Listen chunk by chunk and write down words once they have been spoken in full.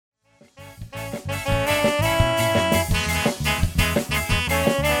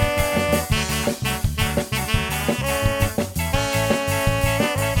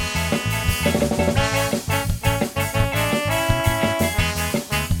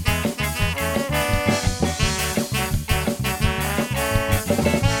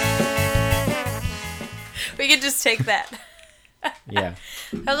just take that. Yeah.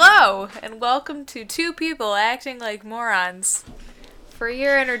 Hello, and welcome to Two People Acting Like Morons for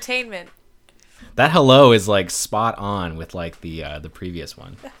your entertainment. That hello is like spot on with like the previous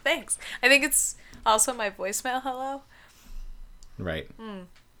one. Thanks. I think it's also my voicemail hello. Right.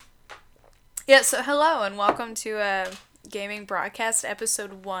 Yeah, so hello, and welcome to Gaming Broadcast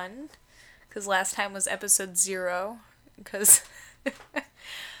Episode 1, because last time was Episode 0, because it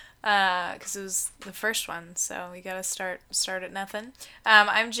was the first one, so we gotta start at nothing.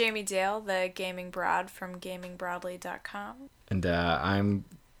 I'm Jamie Dale, the gaming broad from gamingbroadly.com. And I'm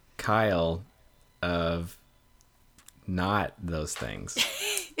Kyle of not those things.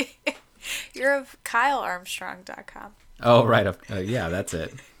 You're of KyleArmstrong.com. Oh, right. Yeah, that's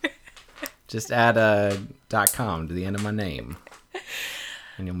it. Just add .com to the end of my name,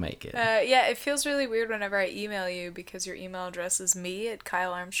 and you'll make it. Yeah, it feels really weird whenever I email you because your email address is me at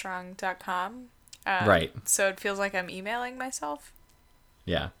KyleArmstrong.com. Right. So it feels like I'm emailing myself.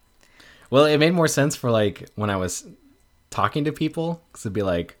 Yeah. Well, it made more sense for like when I was talking to people, because it'd be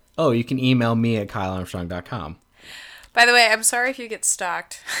like, oh, you can email me at KyleArmstrong.com. By the way, I'm sorry if you get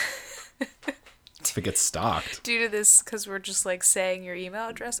stalked. If it gets stalked. Due to this, because we're just like saying your email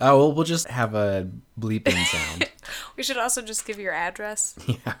address. Oh, well, we'll just have a bleeping sound. We should also just give your address.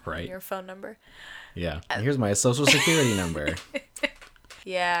 Yeah, right. Your phone number. Yeah. Here's my social security number.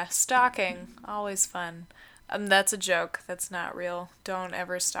 Yeah, stalking. Always fun. That's a joke. That's not real. Don't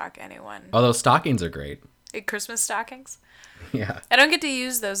ever stalk anyone. Although stockings are great. Christmas stockings? Yeah. I don't get to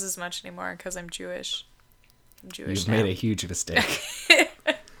use those as much anymore because I'm Jewish. You've made a huge mistake.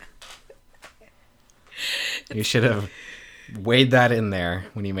 You should have weighed that in there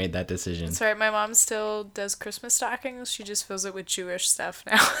when you made that decision. That's right. My mom still does Christmas stockings. She just fills it with Jewish stuff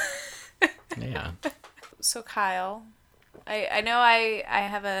now. Yeah. So Kyle, I know I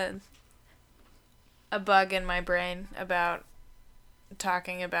have a bug in my brain about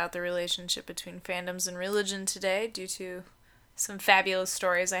talking about the relationship between fandoms and religion today due to some fabulous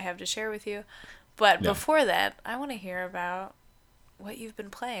stories I have to share with you. But before that, I want to hear about what you've been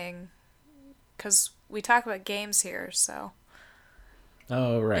playing, because we talk about games here, so.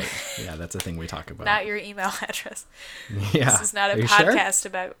 Oh, right. Yeah, that's a thing we talk about. Not your email address. Yeah. This is not a podcast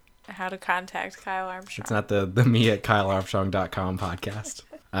about how to contact Kyle Armstrong. It's not the me at KyleArmstrong.com podcast.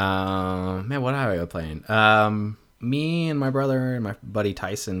 Man, what have I been playing? Me and my brother and my buddy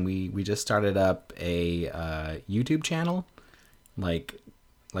Tyson, we just started up a YouTube channel, like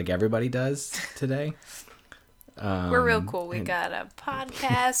everybody does today. We're real cool. We got a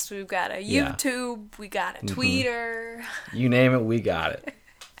podcast, we've got a YouTube, we got a Twitter. You name it, we got it.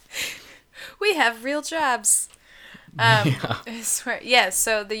 We have real jobs. I swear. Yeah,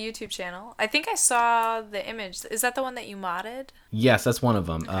 so the YouTube channel. I think I saw the image. Is that the one that you modded? Yes, that's one of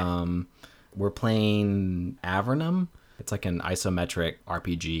them. Okay. We're playing Avernum. It's like an isometric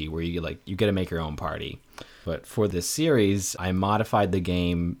RPG where you get to make your own party. But for this series, I modified the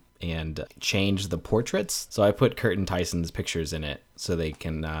game and changed the portraits. So I put Kurt and Tyson's pictures in it so they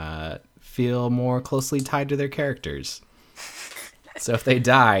can feel more closely tied to their characters. So if they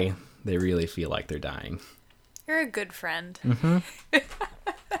die, they really feel like they're dying. You're a good friend. Mm-hmm.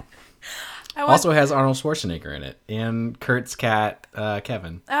 Also has Arnold Schwarzenegger in it and Kurt's cat,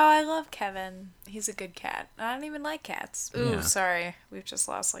 Kevin. Oh, I love Kevin. He's a good cat. I don't even like cats. Ooh, sorry. We've just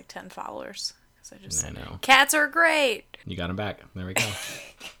lost like 10 followers. I know. Cats are great. You got him back. There we go.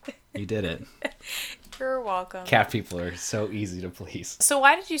 You did it. You're welcome. Cat people are so easy to please. So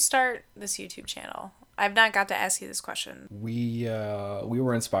why did you start this YouTube channel? I've not got to ask you this question. We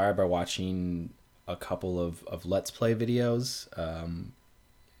were inspired by watching a couple of Let's Play videos.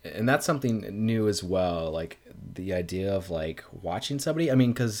 And that's something new as well. Like the idea of like watching somebody. I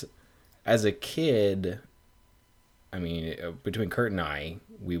mean, because as a kid, between Kurt and I,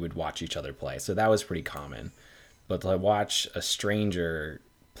 we would watch each other play. So that was pretty common. But to watch a stranger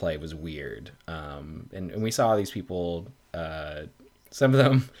play was weird. And we saw these people, some of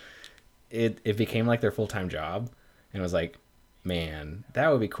them, it became like their full-time job. And it was like, man, that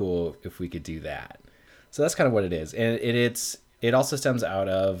would be cool if we could do that. So that's kind of what it is. And it also stems out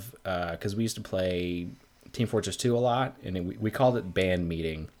of, because we used to play Team Fortress 2 a lot. And we called it band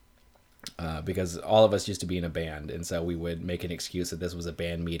meeting. Because all of us used to be in a band, and so we would make an excuse that this was a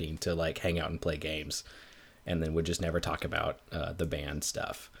band meeting to like hang out and play games, and then would just never talk about the band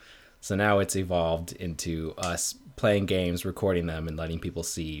stuff. So now it's evolved into us playing games, recording them, and letting people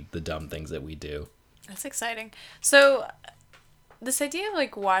see the dumb things that we do. That's exciting. So this idea of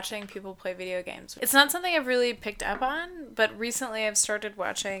like watching people play video games, it's not something I've really picked up on, but recently I've started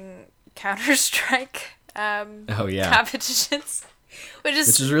watching Counter-Strike competitions. Which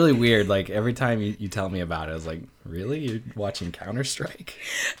Which is really weird. Like, every time you tell me about it, I was like, really? You're watching Counter-Strike?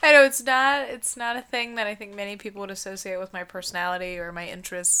 I know it's not a thing that I think many people would associate with my personality or my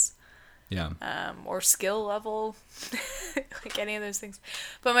interests. Yeah. Or skill level, like any of those things.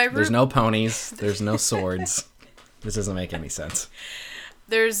 But my There's no ponies. There's no swords. This doesn't make any sense.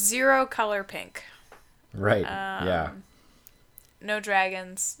 There's zero color pink. Right. Yeah. No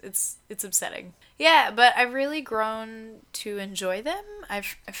dragons. It's upsetting. Yeah, but I've really grown to enjoy them. I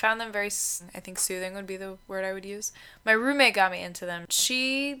found them very, I think soothing would be the word I would use. My roommate got me into them.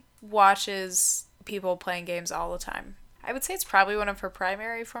 She watches people playing games all the time. I would say it's probably one of her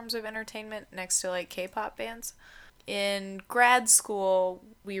primary forms of entertainment next to like K-pop bands. In grad school,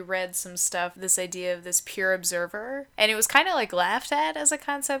 we read some stuff, this idea of this pure observer. And it was kind of like laughed at as a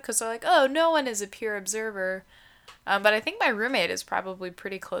concept because they're like, oh, no one is a pure observer. But I think my roommate is probably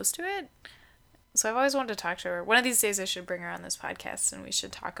pretty close to it. So I've always wanted to talk to her. One of these days I should bring her on this podcast and we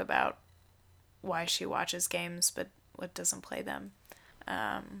should talk about why she watches games but what doesn't play them.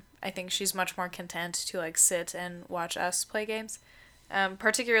 I think she's much more content to like sit and watch us play games.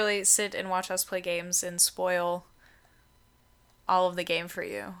 Particularly sit and watch us play games and spoil all of the game for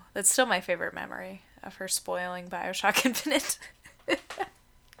you. That's still my favorite memory of her spoiling BioShock Infinite.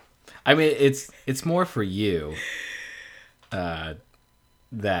 I mean, it's more for you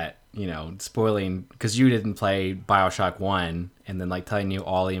that, you know, spoiling, because you didn't play BioShock 1 and then like telling you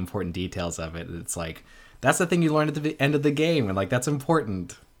all the important details of it. It's like, that's the thing you learned at the end of the game, and like that's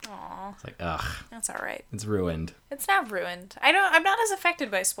important. Aww. It's like, ugh. That's all right. It's ruined. It's not ruined. I'm not as affected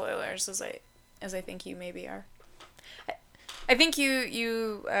by spoilers as I think you maybe are. I think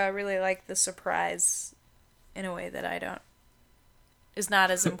you really like the surprise in a way that I don't. Is not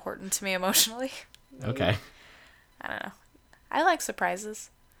as important to me emotionally. Okay. I don't know. I like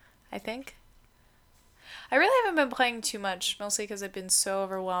surprises, I think. I really haven't been playing too much, mostly because I've been so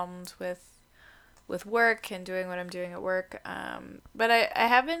overwhelmed with work and doing what I'm doing at work. But I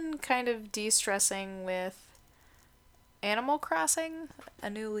have been kind of de-stressing with Animal Crossing, A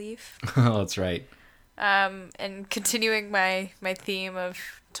New Leaf. Oh, that's right. And continuing my theme of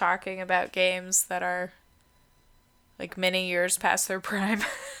talking about games that are like many years past their prime.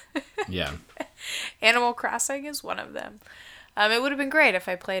 Yeah. Animal Crossing is one of them. It would have been great if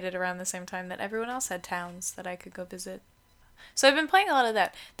I played it around the same time that everyone else had towns that I could go visit. So I've been playing a lot of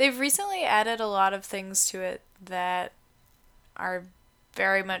that. They've recently added a lot of things to it that are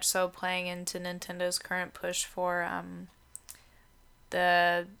very much so playing into Nintendo's current push for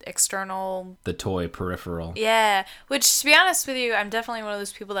the external... The toy peripheral. Yeah, which, to be honest with you, I'm definitely one of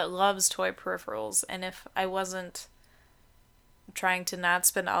those people that loves toy peripherals, and if I wasn't trying to not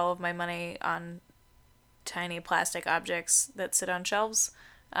spend all of my money on tiny plastic objects that sit on shelves...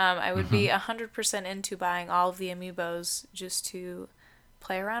 I would be 100% into buying all of the amiibos just to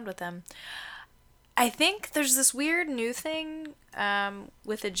play around with them. I think there's this weird new thing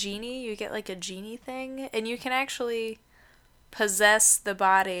with a genie. You get like a genie thing, and you can actually possess the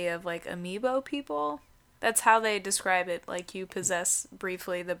body of like amiibo people. That's how they describe it. Like you possess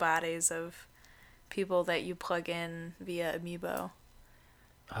briefly the bodies of people that you plug in via amiibo.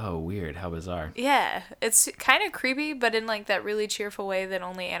 Oh, weird. How bizarre. Yeah, it's kind of creepy, but in like that really cheerful way that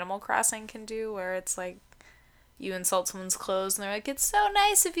only Animal Crossing can do, where it's like you insult someone's clothes and they're like, "It's so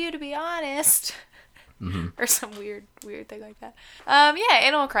nice of you to be honest," or some weird thing like that. Yeah,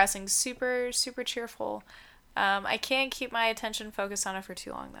 Animal Crossing, super cheerful. I can't keep my attention focused on it for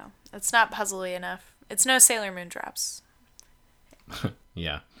too long though. It's not puzzly enough. It's no Sailor Moon drops.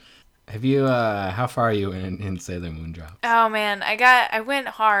 Yeah. Have you, how far are you in Sailor Moon Drops? Oh man, I went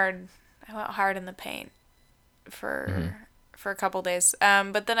hard in the paint for a couple days.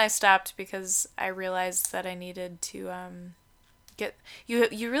 But then I stopped because I realized that I needed to,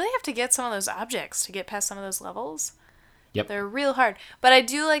 you really have to get some of those objects to get past some of those levels. Yep. They're real hard. But I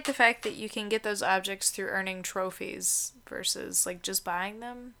do like the fact that you can get those objects through earning trophies versus like just buying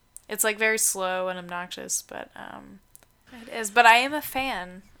them. It's like very slow and obnoxious, but, it is. But I am a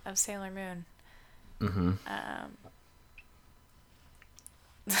fan of Sailor Moon. I'm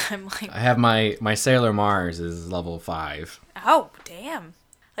like, I have my Sailor Mars is level 5. oh damn!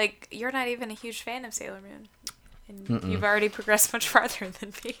 Like you're not even a huge fan of Sailor Moon, and you've already progressed much farther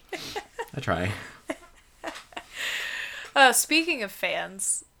than me. I try. Speaking of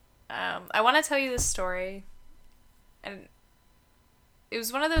fans, I want to tell you this story, and it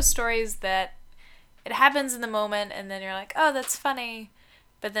was one of those stories that it happens in the moment, and then you're like, oh, that's funny.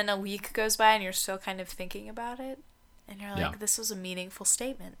 But then a week goes by and you're still kind of thinking about it. And you're like, This was a meaningful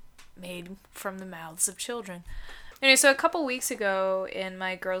statement made from the mouths of children. Anyway, so a couple weeks ago in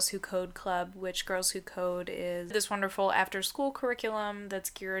my Girls Who Code club, which Girls Who Code is this wonderful after-school curriculum that's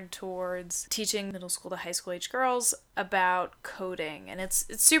geared towards teaching middle school to high school age girls about coding. And it's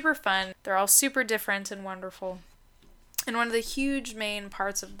super fun. They're all super different and wonderful. And one of the huge main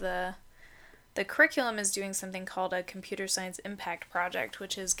parts of the curriculum is doing something called a computer science impact project,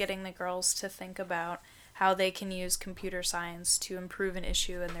 which is getting the girls to think about how they can use computer science to improve an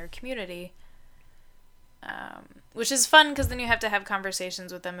issue in their community. Which is fun because then you have to have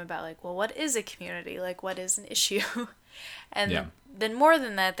conversations with them about, like, well, what is a community? Like, what is an issue? And then more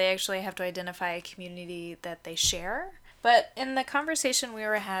than that, they actually have to identify a community that they share. But in the conversation we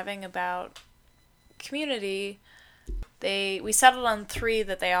were having about community, we settled on 3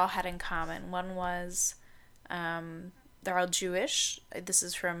 that they all had in common. One was they're all Jewish. This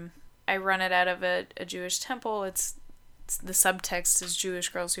is from, I run it out of a Jewish temple. It's the subtext is Jewish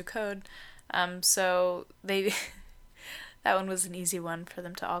Girls Who Code. So that one was an easy one for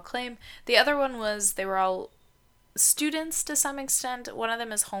them to all claim. The other one was they were all students to some extent. One of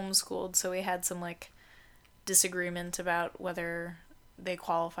them is homeschooled, so we had some like disagreement about whether they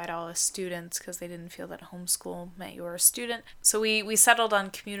qualified all as students because they didn't feel that homeschool meant you were a student. So we settled on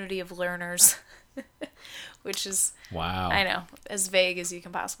community of learners, which is, wow, I know, as vague as you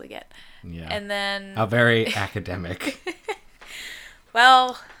can possibly get. Yeah. And then how very academic.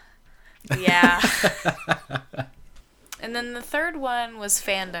 Well, yeah. And then the third one was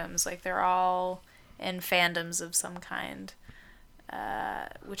fandoms. Like, they're all in fandoms of some kind,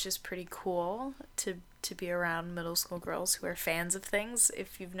 which is pretty cool to be around middle school girls who are fans of things.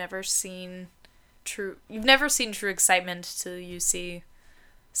 If you've never seen True Excitement till you see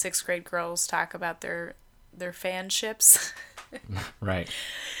 6th grade girls talk about their fanships. Right.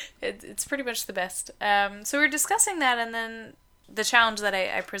 It's pretty much the best. So we were discussing that, and then the challenge that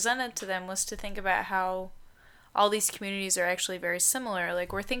I presented to them was to think about how all these communities are actually very similar.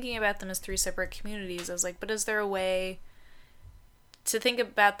 Like, we're thinking about them as 3 separate communities. I was like, but is there a way to think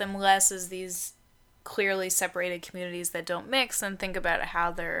about them less as these clearly separated communities that don't mix and think about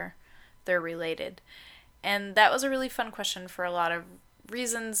how they're related? And that was a really fun question for a lot of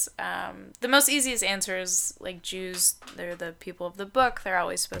reasons. The most easiest answer is, like, Jews, they're the people of the book. They're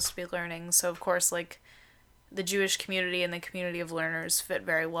always supposed to be learning. So, of course, like, the Jewish community and the community of learners fit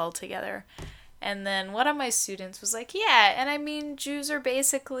very well together. And then one of my students was like, yeah, and I mean, Jews are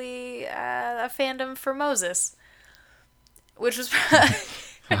basically a fandom for Moses. Which was...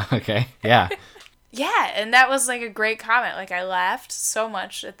 Okay, yeah. Yeah, and that was, like, a great comment. Like, I laughed so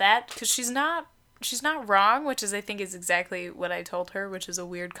much at that, because she's not wrong, which is, I think, is exactly what I told her, which is a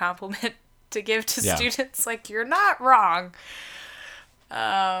weird compliment to give to students. Like, you're not wrong.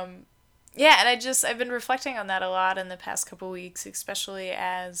 Yeah, and I've been reflecting on that a lot in the past couple weeks, especially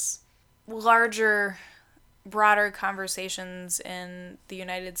as larger, broader conversations in the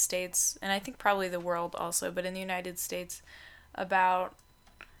United States, and I think probably the world also, but in the United States, about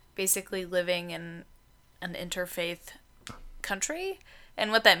basically living in an interfaith country,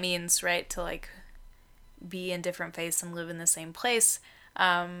 and what that means, right, to, like, be in different faiths and live in the same place,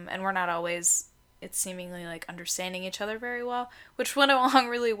 and we're not always... it's seemingly like understanding each other very well, which went along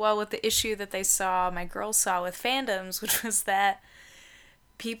really well with the issue that my girls saw with fandoms, which was that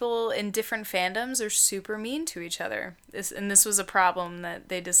people in different fandoms are super mean to each other. This was a problem that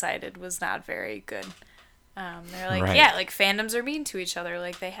they decided was not very good. They're like, right. Yeah, like, fandoms are mean to each other.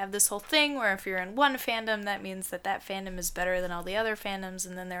 Like, they have this whole thing where if you're in one fandom, that means that fandom is better than all the other fandoms,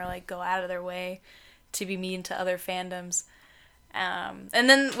 and then they're like, go out of their way to be mean to other fandoms. And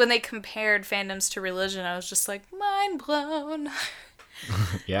then when they compared fandoms to religion, I was just like, mind blown.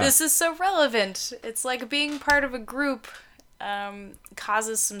 Yeah. This is so relevant. It's like being part of a group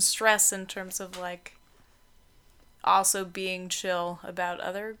causes some stress in terms of, like, also being chill about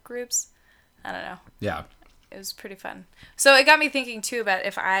other groups. I don't know. Yeah. It was pretty fun. So it got me thinking, too, about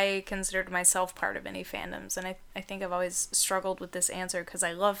if I considered myself part of any fandoms. And I think I've always struggled with this answer because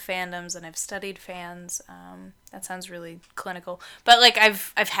I love fandoms and I've studied fans. That sounds really clinical. But, like,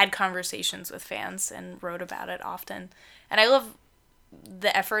 I've had conversations with fans and wrote about it often. And I love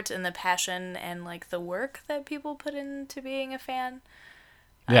the effort and the passion and, like, the work that people put into being a fan.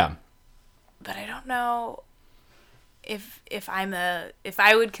 Yeah. But I don't know if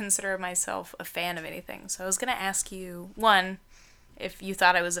I would consider myself a fan of anything. So I was going to ask you, one, if you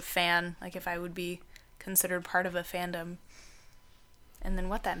thought I was a fan, like if I would be considered part of a fandom, and then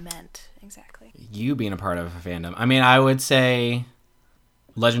what that meant exactly. You being a part of a fandom. I mean, I would say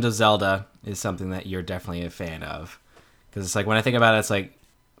Legend of Zelda is something that you're definitely a fan of. Because it's like, when I think about it, it's like,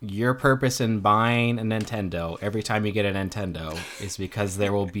 your purpose in buying a Nintendo every time you get a Nintendo is because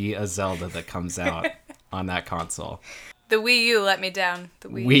there will be a Zelda that comes out. on that console. The Wii U let me down. The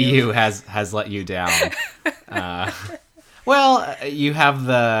Wii U has let you down. Well, you have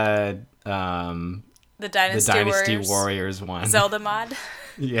the Dynasty Warriors one. Zelda mod.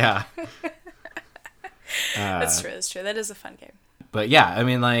 Yeah. That's true. That is a fun game. But yeah, I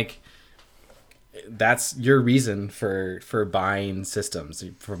mean, like, that's your reason for buying systems,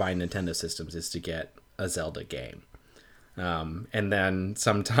 for buying Nintendo systems, is to get a Zelda game. And then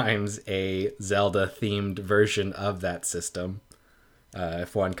sometimes a Zelda-themed version of that system.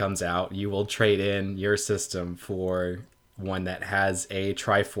 If one comes out, you will trade in your system for one that has a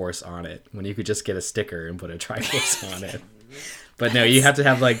Triforce on it, when you could just get a sticker and put a Triforce on it. But no, you have to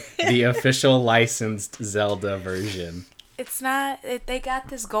have, like, the official licensed Zelda version. It's not... they got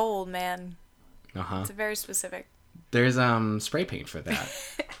this gold, man. Uh-huh. It's very specific. There's spray paint for that.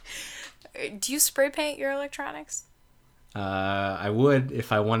 Do you spray paint your electronics? I would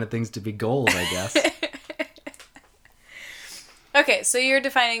if I wanted things to be gold, I guess. Okay, so you're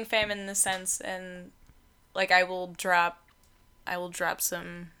defining fame in the sense, and like I will drop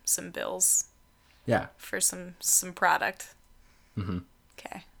some bills. Yeah. For some product. Mm-hmm.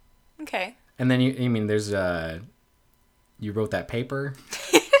 Okay. And then you mean there's you wrote that paper?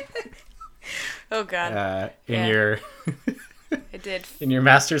 Oh God. Your I did. In your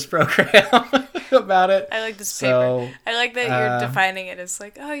master's program about it. I like this paper. I like that you're defining it as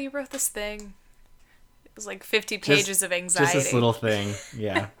like, oh, you wrote this thing. It was like 50 pages of anxiety. Just this little thing,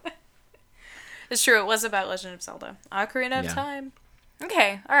 yeah. It's true. It was about Legend of Zelda. Ocarina of Time.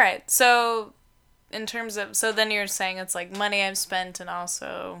 Okay, all right. So, in terms of... So then you're saying it's like money I've spent and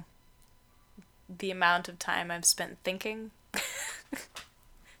also the amount of time I've spent thinking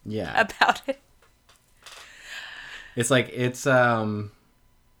about it. It's like, it's...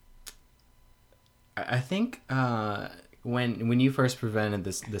 I think when you first presented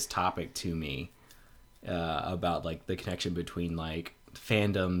this topic to me about like the connection between like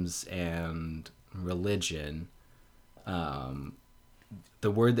fandoms and religion,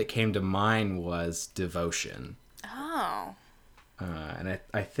 the word that came to mind was devotion. Oh. And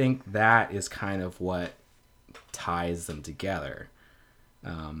I think that is kind of what ties them together.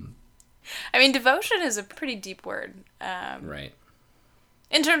 I mean, devotion is a pretty deep word. Right.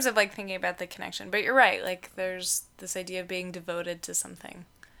 In terms of, like, thinking about the connection. But you're right. Like, there's this idea of being devoted to something.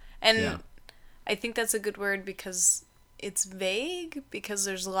 And I think that's a good word because it's vague, because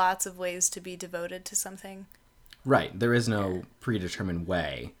there's lots of ways to be devoted to something. Right. There is no predetermined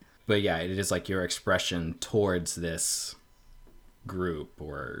way. But yeah, it is like your expression towards this group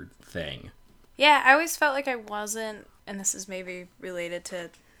or thing. Yeah, I always felt like I wasn't, and this is maybe related to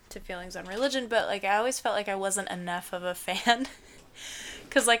feelings on religion, but, like, I always felt like I wasn't enough of a fan.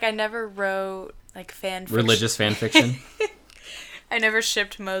 Because, like, I never wrote, like, fan fiction. Religious fan fiction? I never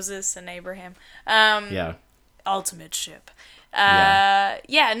shipped Moses and Abraham. Ultimate ship. No,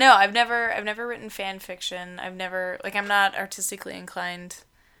 I've never written fan fiction. I've never, like, I'm not artistically inclined,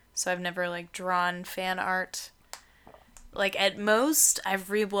 so I've never, like, drawn fan art. Like, at most, I've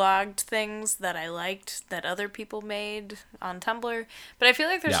reblogged things that I liked that other people made on Tumblr. But I feel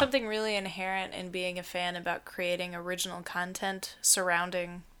like there's something really inherent in being a fan about creating original content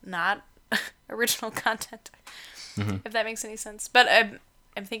surrounding not original content. Mm-hmm. If that makes any sense. But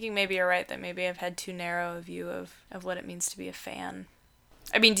I'm thinking maybe you're right, that maybe I've had too narrow a view of what it means to be a fan.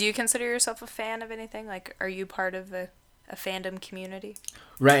 I mean, do you consider yourself a fan of anything? Like, are you part of a fandom community?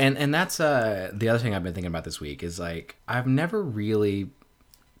 Right, and that's the other thing I've been thinking about this week is, like, I've never really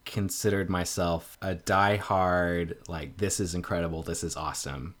considered myself a diehard, like, this is incredible, this is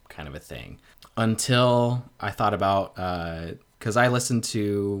awesome kind of a thing. Until I thought about, because I listen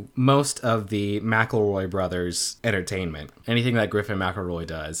to most of the McElroy brothers' entertainment. Anything that Griffin McElroy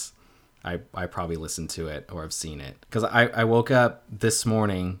does, I probably listen to it or have seen it. Because I woke up this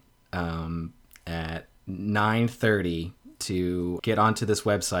morning at 9:30 to get onto this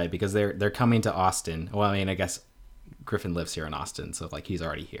website because they're coming to Austin. Well, I mean, I guess Griffin lives here in Austin, so like he's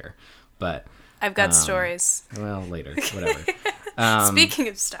already here. But I've got stories. Well, later, whatever. Speaking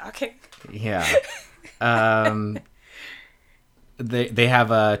of stalking. Yeah. They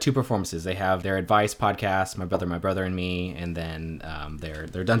have two performances. They have their advice podcast, My Brother and Me, and then their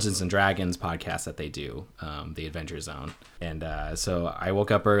Dungeons and Dragons podcast that they do, the Adventure Zone. And so I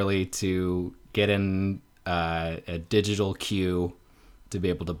woke up early to get in a digital queue to be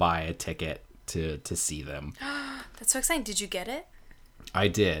able to buy a ticket to see them. That's so exciting. Did you get it? I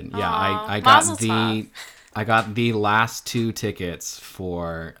did. Yeah, Aww, I got the last two tickets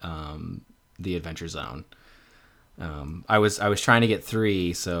for the Adventure Zone. I was trying to get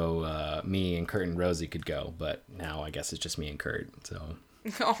three so me and Kurt and Rosie could go, but now I guess it's just me and Kurt. So.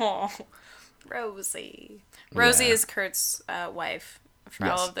 Oh, Rosie. Rosie Yeah. is Kurt's wife. For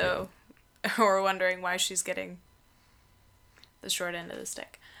Yes, all of the who are wondering why she's getting the short end of the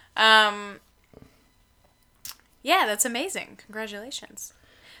stick. Yeah, that's amazing. Congratulations.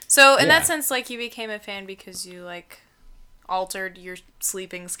 So in that Yeah. sense, like, you became a fan because you like altered your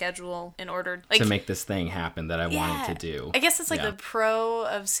sleeping schedule in order like To make this thing happen that I wanted to do. I guess it's like Yeah. the pro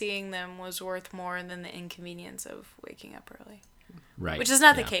of seeing them was worth more than the inconvenience of waking up early. Right. Which is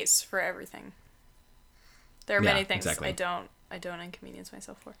not yeah. the case for everything. There are Yeah, many things exactly. I don't inconvenience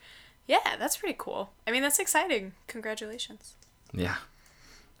myself for. Yeah, that's pretty cool. I mean, that's exciting. Congratulations. Yeah.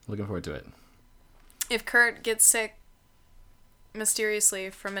 Looking forward to it. If Kurt gets sick mysteriously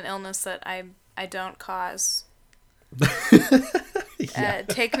from an illness that I don't cause,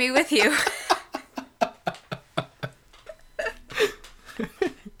 take me with you.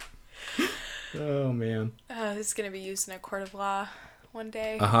 Oh, man. This is going to be used in a court of law one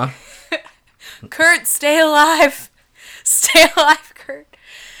day. Uh-huh. Kurt, stay alive. Stay alive, Kurt.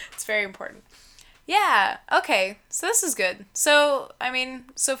 It's very important. Yeah, okay. So this is good. So, I mean,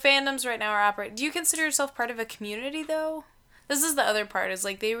 so fandoms right now are operating. Do you consider yourself part of a community, though? This is the other part, is,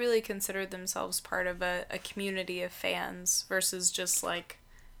 like, they really consider themselves part of a community of fans versus just, like,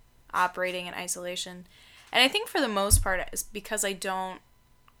 operating in isolation. And I think for the most part, it's because I don't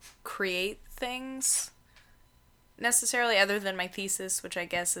create things necessarily, other than my thesis, which I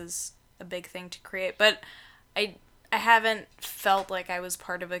guess is a big thing to create. But I haven't felt like I was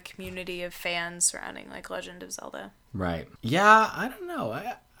part of a community of fans surrounding, like, Legend of Zelda. Right. Yeah, I don't know.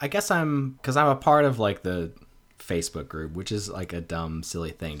 I guess because I'm a part of, like, the Facebook group, which is, like, a dumb,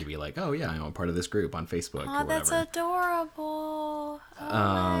 silly thing to be like, oh, yeah, I'm a part of this group on Facebook Oh, or that's whatever. adorable.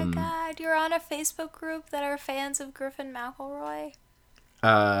 Oh, my God. You're on a Facebook group that are fans of Griffin McElroy?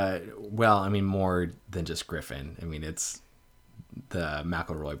 Well, I mean, more than just Griffin. I mean, it's the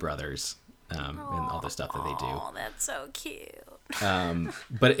McElroy brothers and all the stuff that they do. Oh, that's so cute.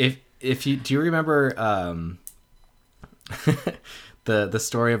 But if you do you remember the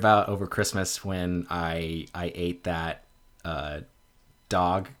story about over Christmas when I ate that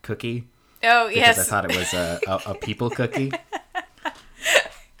dog cookie Oh, because yes. I thought it was a people cookie.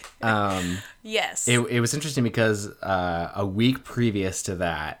 Yes. It was interesting because a week previous to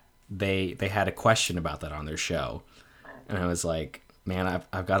that they had a question about that on their show, and I was like, man,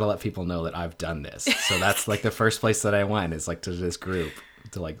 I've got to let people know that I've done this. So that's like the first place that I went is like to this group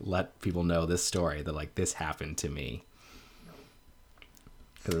to like let people know this story that like this happened to me.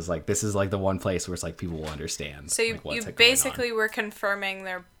 Because it's like this is like the one place where it's like people will understand. So you, like, what's you going on. basically were confirming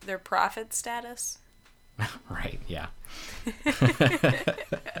their prophet status? Right, yeah.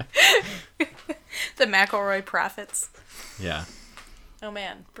 The McElroy prophets. Yeah. Oh,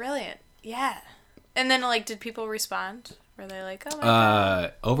 man. Brilliant. Yeah. And then, like, did people respond? Were they like, oh, my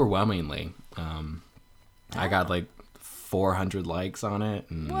God? Overwhelmingly. I got like 400 likes on it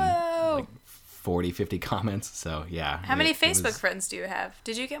and Whoa. like 40, 50 comments. So yeah. How many it Facebook was, friends do you have?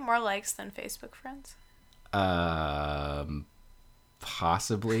 Did you get more likes than Facebook friends?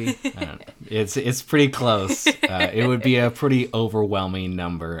 Possibly. I don't know. It's pretty close. It would be a pretty overwhelming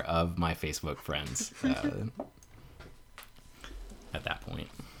number of my Facebook friends at that point.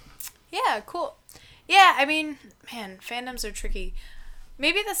 Yeah, cool. Yeah, I mean, man, fandoms are tricky.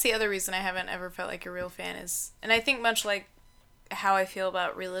 Maybe that's the other reason I haven't ever felt like a real fan is, and I think much like how I feel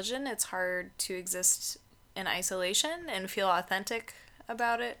about religion, it's hard to exist in isolation and feel authentic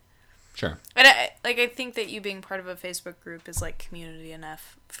about it. Sure. And I think that you being part of a Facebook group is like community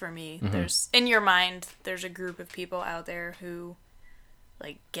enough for me. Mm-hmm. There's, in your mind, there's a group of people out there who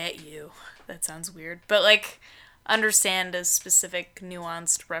like get you. That sounds weird, but like understand a specific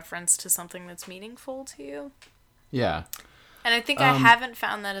nuanced reference to something that's meaningful to you. Yeah. And I think I haven't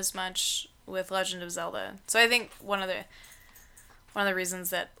found that as much with Legend of Zelda. So I think one of the reasons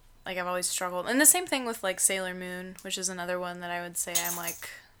that like I've always struggled, and the same thing with like Sailor Moon, which is another one that I would say I'm like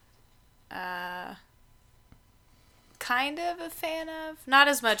kind of a fan of. Not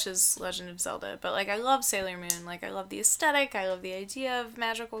as much as Legend of Zelda, but like I love Sailor Moon. Like I love the aesthetic. I love the idea of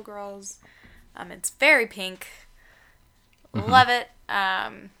magical girls. It's very pink. Mm-hmm. Love it.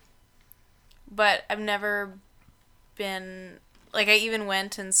 But I've never been like I even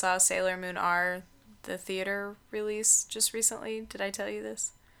went and saw Sailor Moon R, the theater release just recently. Did I tell you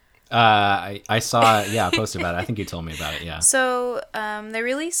this? I saw I posted about it. I think you told me about it, yeah. So they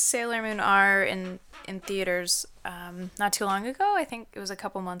released Sailor Moon R in theaters not too long ago. I think it was a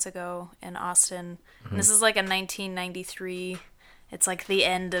couple months ago in Austin. Mm-hmm. And this is like a 1993. It's like the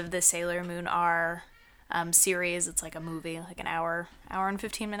end of the Sailor Moon R series. It's like a movie, like an hour and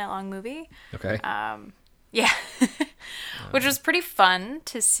 15-minute long movie. Okay. Yeah. Which was pretty fun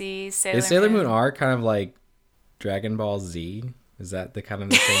to see Sailor Moon. Is Sailor Moon R kind of like Dragon Ball Z? Is that the kind of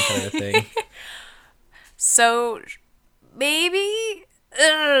the same kind of thing? So maybe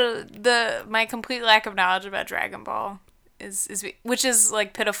my complete lack of knowledge about Dragon Ball is which is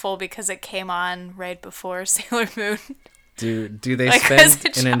like pitiful because it came on right before Sailor Moon. Do they Like,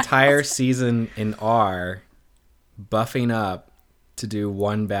 spend an entire season in R buffing up to do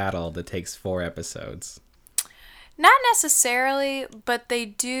one battle that takes 4 episodes? Not necessarily, but they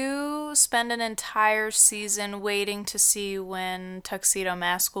do spend an entire season waiting to see when Tuxedo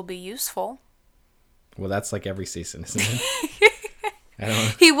Mask will be useful. Well, that's like every season, isn't it? I don't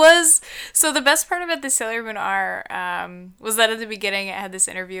know. He was. So the best part about the Sailor Moon R was that at the beginning it had this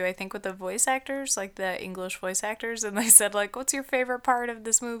interview, I think, with the voice actors, like the English voice actors, and they said, like, what's your favorite part of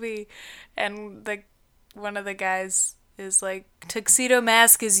this movie? And one of the guys is like, Tuxedo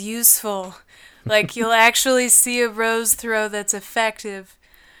Mask is useful. Like, you'll actually see a rose throw that's effective.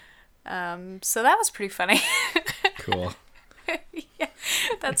 So that was pretty funny. Cool. Yeah,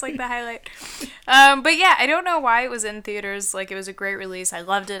 that's like the highlight. But yeah, I don't know why it was in theaters. Like, it was a great release. I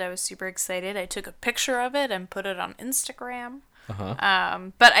loved it. I was super excited. I took a picture of it and put it on Instagram.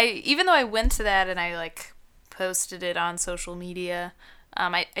 But even though I went to that and I like posted it on social media,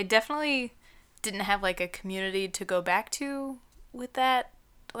 I definitely didn't have like a community to go back to with that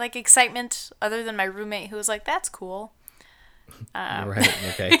like excitement other than my roommate who was like, that's cool. Right.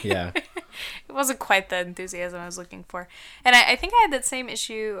 Okay. Yeah. It wasn't quite the enthusiasm I was looking for. And I think I had that same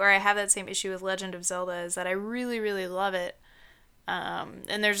issue, or I have that same issue with Legend of Zelda, is that I really, really love it.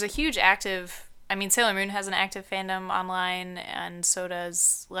 And there's a huge Sailor Moon has an active fandom online, and so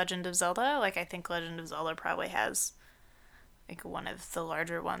does Legend of Zelda. Like, I think Legend of Zelda probably has like one of the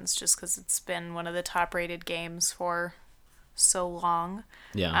larger ones just because it's been one of the top rated games for so long.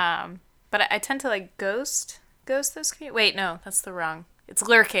 Yeah. But I tend to like ghost this community. Wait, no, that's the wrong. It's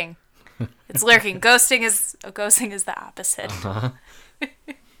lurking. It's lurking. Ghosting is the opposite.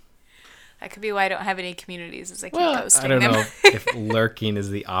 That could be why I don't have any communities, is I keep ghosting them. I don't know if lurking is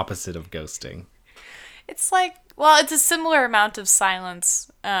the opposite of ghosting. It's like, well, it's a similar amount of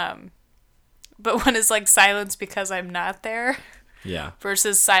silence, but one is like silence because I'm not there. Yeah.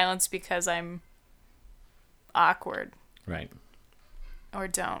 Versus silence because I'm awkward. Right. Or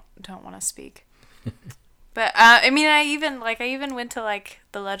don't want to speak. But I even went to like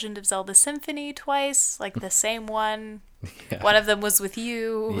the Legend of Zelda Symphony twice, like the same one. Yeah. One of them was with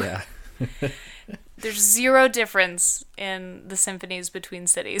you. Yeah. There's zero difference in the symphonies between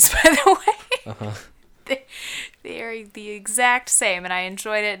cities, by the way. They are the exact same, and I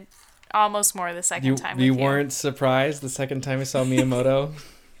enjoyed it almost more the second time with you. You weren't surprised the second time you saw Miyamoto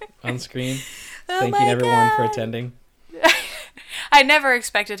on screen? Oh Thanking everyone for attending? I never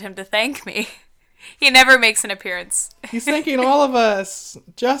expected him to thank me. He never makes an appearance. He's thanking all of us.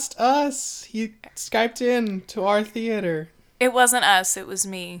 Just us. He Skyped in to our theater. It wasn't us. It was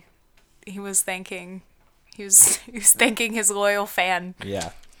me. He was thanking his loyal fan.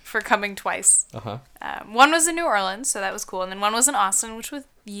 Yeah. For coming twice. Uh-huh. One was in New Orleans, so that was cool. And then one was in Austin, which was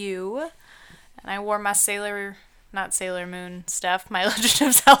you. And I wore my not Sailor Moon stuff, my Legend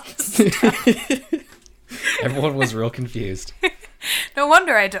of Zelda stuff. Everyone was real confused. No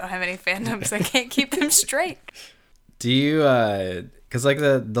wonder I don't have any fandoms. I can't keep them straight. Do you, because like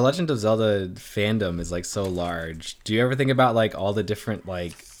the Legend of Zelda fandom is like so large. Do you ever think about like all the different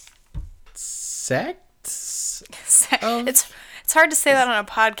like sects? It's hard to say that on a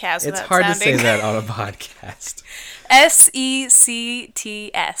podcast. It's hard to say that on a podcast. SECTS.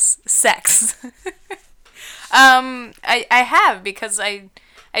 Sex. I have, because I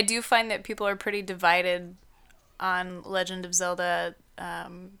do find that people are pretty divided on Legend of Zelda,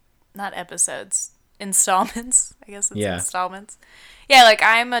 not episodes, installments. I guess it's installments. Yeah, like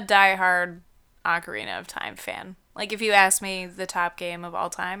I'm a diehard Ocarina of Time fan. Like if you ask me the top game of all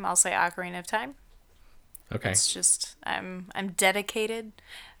time, I'll say Ocarina of Time. Okay. It's just I'm dedicated.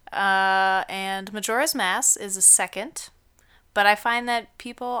 And Majora's Mask is a second, but I find that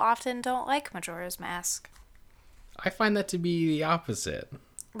people often don't like Majora's Mask. I find that to be the opposite.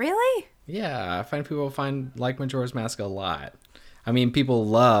 Really? Yeah, I find people like Majora's Mask a lot. I mean, people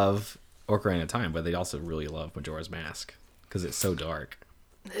love Ocarina of Time, but they also really love Majora's Mask because it's so dark.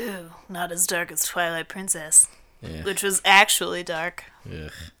 Ooh, not as dark as Twilight Princess, yeah. Which was actually dark.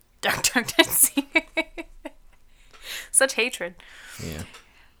 Ugh. Dark. Such hatred. Yeah.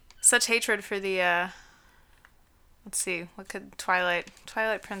 Such hatred for the. Let's see. What could Twilight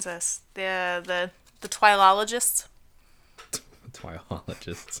Princess? The Twilologists.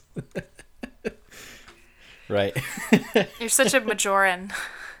 Twilologists. Right. You're such a Majoran.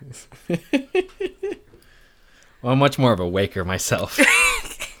 Well, I'm much more of a waker myself.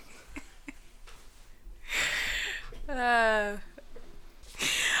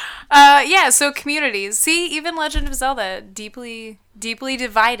 Yeah, so communities. See, even Legend of Zelda, deeply, deeply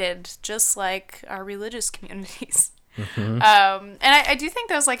divided, just like our religious communities. Mm-hmm. And I do think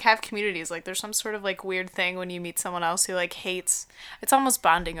those, like, have communities. Like, there's some sort of, like, weird thing when you meet someone else who, like, hates... It's almost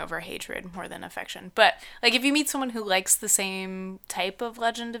bonding over hatred more than affection. But, like, if you meet someone who likes the same type of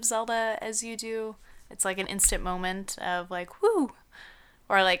Legend of Zelda as you do, it's, like, an instant moment of, like, woo!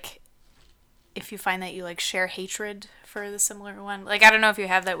 Or, like... if you find that you, like, share hatred for the similar one. Like, I don't know if you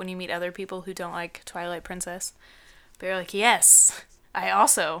have that when you meet other people who don't like Twilight Princess. But you're like, yes, I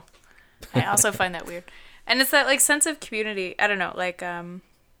also find that weird. And it's that, like, sense of community. I don't know, like,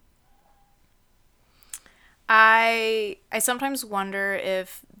 I sometimes wonder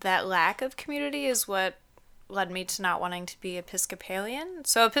if that lack of community is what led me to not wanting to be Episcopalian.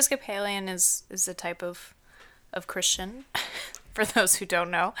 So Episcopalian is a type of Christian. For those who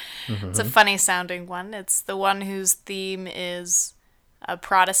don't know. Mm-hmm. It's a funny sounding one. It's the one whose theme is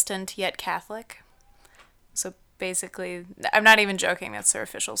Protestant yet Catholic. So basically, I'm not even joking, that's their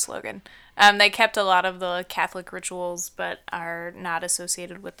official slogan. They kept a lot of the Catholic rituals, but are not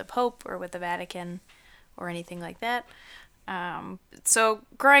associated with the Pope or with the Vatican or anything like that. So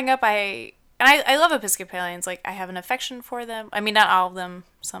growing up, I love Episcopalians. Like, I have an affection for them. I mean, not all of them.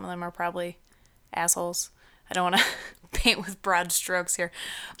 Some of them are probably assholes. I don't want to paint with broad strokes here.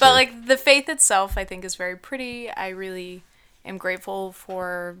 But, sure. Like, the faith itself, I think, is very pretty. I really am grateful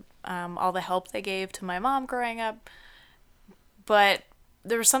for all the help they gave to my mom growing up. But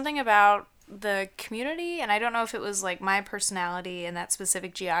there was something about the community, and I don't know if it was, like, my personality in that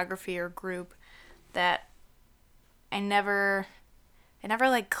specific geography or group, that I never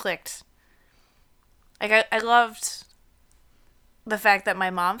like, clicked. Like, I loved... the fact that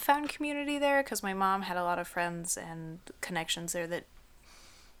my mom found community there, because my mom had a lot of friends and connections there that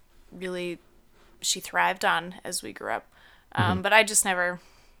really she thrived on as we grew up. But I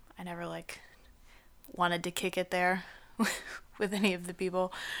never like wanted to kick it there with any of the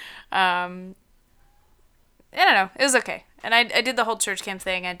people. I don't know. It was okay. And I did the whole church camp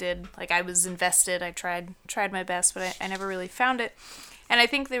thing. I was invested. I tried my best, but I never really found it. And I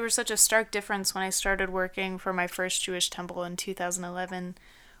think there was such a stark difference when I started working for my first Jewish temple in 2011,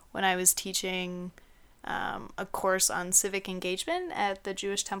 when I was teaching a course on civic engagement at the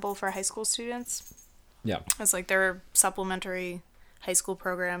Jewish temple for high school students. Yeah. It's like their supplementary high school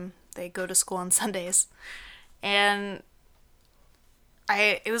program. They go to school on Sundays. And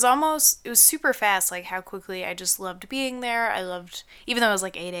it was super fast, like how quickly I just loved being there. I loved, even though it was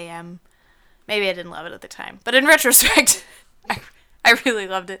like 8 a.m., maybe I didn't love it at the time. But in retrospect, I really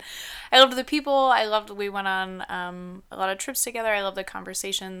loved it. I loved the people. We went on a lot of trips together. I loved the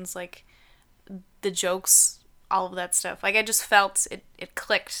conversations, like the jokes, all of that stuff. Like, I just felt it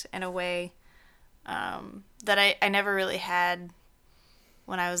clicked in a way that I never really had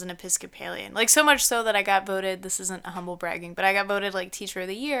when I was an Episcopalian. Like, so much so that I got voted, this isn't a humble bragging, but I got voted, like, Teacher of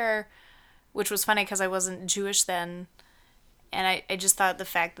the Year, which was funny because I wasn't Jewish then. And I just thought the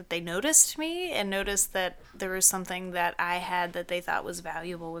fact that they noticed me and noticed that there was something that I had that they thought was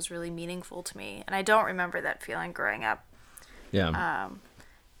valuable was really meaningful to me. And I don't remember that feeling growing up. Yeah.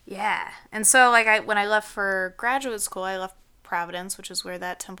 Yeah. And so, like, when I left for graduate school, I left Providence, which is where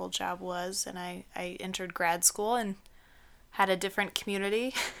that temple job was. And I entered grad school and had a different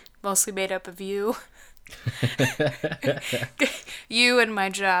community, mostly made up of you. You and my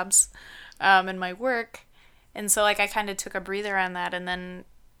jobs and my work. And so, like, I kind of took a breather on that. And then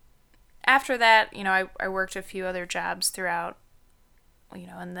after that, you know, I worked a few other jobs throughout, you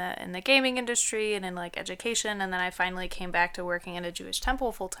know, in the gaming industry and in, like, education. And then I finally came back to working at a Jewish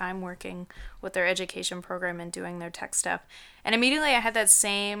temple full-time, working with their education program and doing their tech stuff. And immediately I had that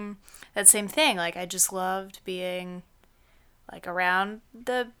same thing. Like, I just loved being, like, around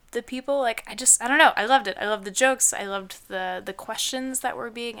the people. Like, I don't know. I loved it. I loved the jokes. I loved the questions that were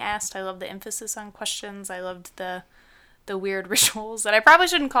being asked. I loved the emphasis on questions. I loved the weird rituals that I probably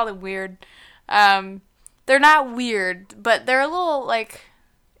shouldn't call them weird. They're not weird, but they're a little, like,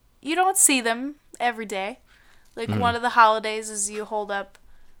 you don't see them every day. Like, one of the holidays is you hold up,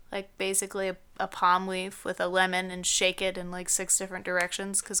 like, basically a palm leaf with a lemon and shake it in, like, 6 different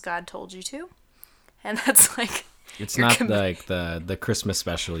directions because God told you to. And that's, like... It's not like the Christmas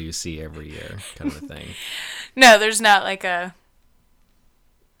special you see every year kind of a thing. No, there's not like a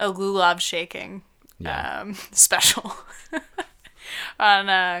lulav shaking special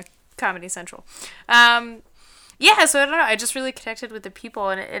on Comedy Central. Yeah, so I don't know. I just really connected with the people,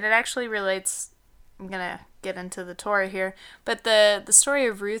 and it actually relates I'm gonna get into the Torah here, but the story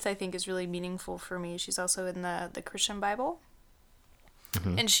of Ruth, I think, is really meaningful for me. She's also in the Christian Bible,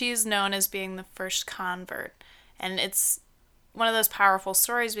 and she's known as being the first convert, and it's one of those powerful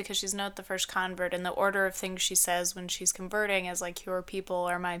stories because she's not the first convert, and the order of things she says when she's converting is like, your people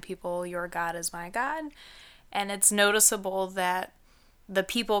are my people, your God is my God, and it's noticeable that the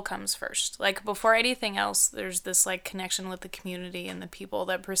people comes first. Like, before anything else, there's this like connection with the community and the people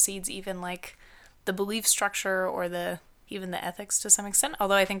that precedes even like the belief structure or even the ethics to some extent,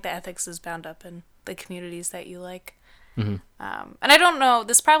 although I think the ethics is bound up in the communities that you like. And I don't know,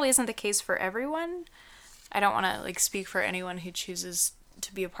 this probably isn't the case for everyone. I don't want to like speak for anyone who chooses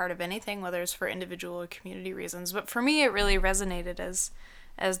to be a part of anything, whether it's for individual or community reasons, but for me it really resonated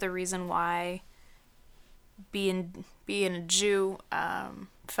as the reason why being a Jew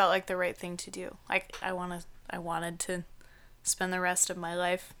felt like the right thing to do. Like, I wanted to spend the rest of my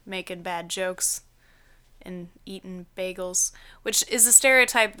life making bad jokes and eating bagels, which is a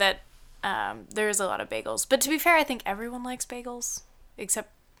stereotype that there is a lot of bagels. But to be fair, I think everyone likes bagels,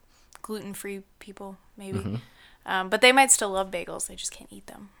 except gluten-free people, maybe. But they might still love bagels, they just can't eat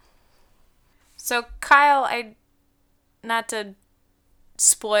them. So Kyle, not to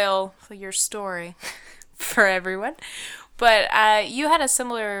spoil your story for everyone, but you had a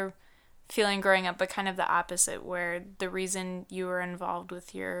similar feeling growing up, but kind of the opposite, where the reason you were involved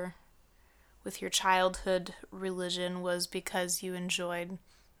with your childhood religion was because you enjoyed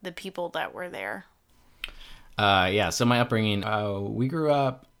the people that were there. So my upbringing, we grew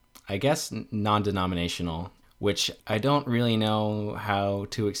up, I guess, non-denominational, which I don't really know how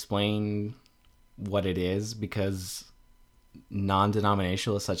to explain what it is, because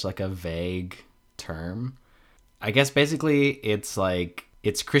non-denominational is such like a vague term. I guess basically it's like,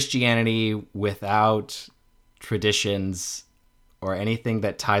 it's Christianity without traditions or anything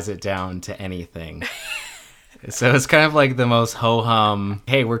that ties it down to anything. So it's kind of like the most ho-hum,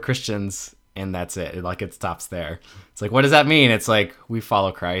 hey, we're Christians, and that's it. Like, it stops there. It's like, what does that mean? It's like, we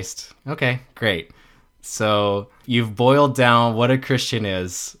follow Christ. Okay, great. So you've boiled down what a Christian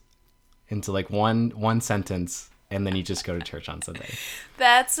is into like one sentence, and then you just go to church on Sunday.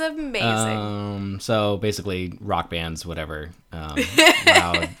 That's amazing. So basically rock bands, whatever,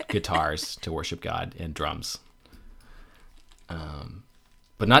 loud guitars to worship God, and drums.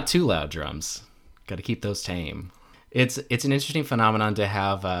 But not too loud drums. Got to keep those tame. It's an interesting phenomenon to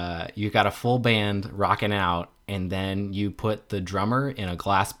have, you got a full band rocking out, and then you put the drummer in a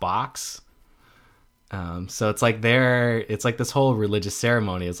glass box. So it's like this whole religious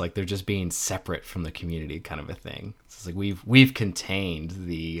ceremony is like they're just being separate from the community, kind of a thing. So it's like we've contained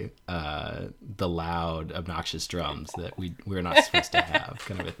the loud, obnoxious drums that we're not supposed to have,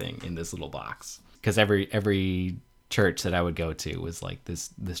 kind of a thing, in this little box. Because every church that I would go to was like this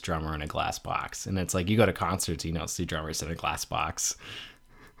drummer in a glass box, and it's like, you go to concerts, you don't see drummers in a glass box.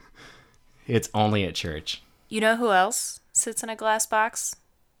 It's only at church. You know who else sits in a glass box?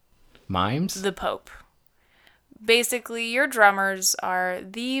 Mimes? The Pope. Basically, your drummers are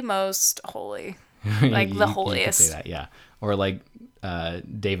the most holy. Like, the holiest. You could say that, yeah. Or like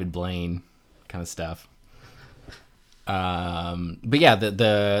David Blaine kind of stuff. But yeah,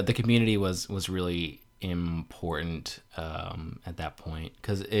 the community was really important at that point,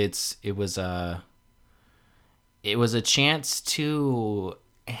 because it was a chance to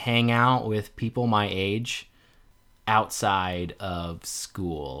hang out with people my age outside of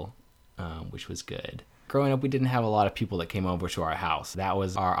school, which was good. Growing up, we didn't have a lot of people that came over to our house. That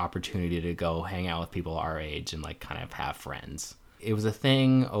was our opportunity to go hang out with people our age and like kind of have friends. It was a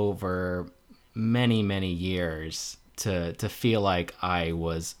thing over many, many years to feel like I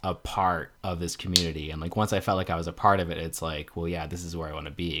was a part of this community. And like, once I felt like I was a part of it, it's like, well, yeah, this is where I want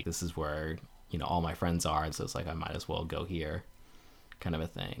to be. This is where, all my friends are. And so it's like, I might as well go here, kind of a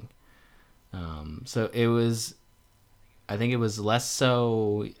thing. So I think it was less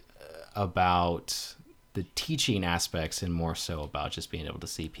so about the teaching aspects and more so about just being able to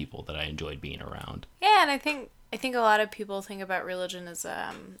see people that I enjoyed being around. Yeah, and I think a lot of people think about religion as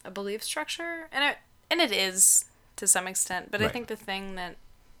a belief structure, and it is to some extent, but right. I think the thing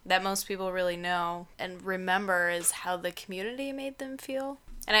that most people really know and remember is how the community made them feel.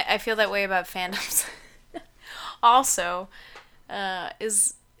 And I feel that way about fandoms also,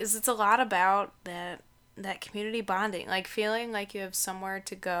 is it's a lot about that community bonding, like feeling like you have somewhere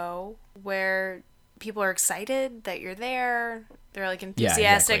to go where people are excited that you're there. They're like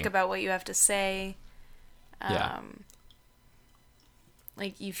enthusiastic about what you have to say.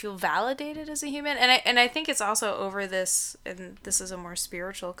 Like you feel validated as a human. And I think it's also over this, and this is a more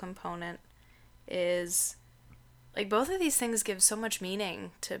spiritual component, is like both of these things give so much meaning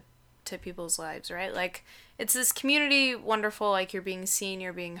to to people's lives, right? Like, it's this community, wonderful, like, you're being seen,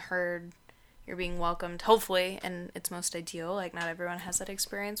 you're being heard, you're being welcomed, hopefully, and it's most ideal. Like, not everyone has that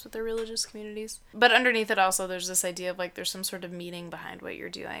experience with their religious communities. But underneath it also, there's this idea of, like, there's some sort of meaning behind what you're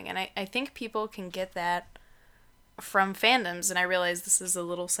doing. And I think people can get that from fandoms, and I realize this is a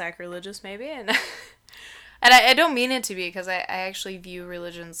little sacrilegious, maybe, and and I don't mean it to be, because I actually view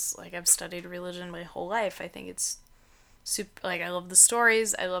religions, like, I've studied religion my whole life. I think it's super, like, I love the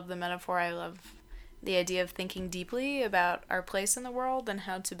stories, I love the metaphor, I love the idea of thinking deeply about our place in the world and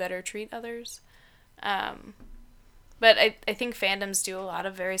how to better treat others. But I think fandoms do a lot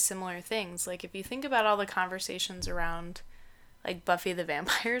of very similar things. Like, if you think about all the conversations around, like, Buffy the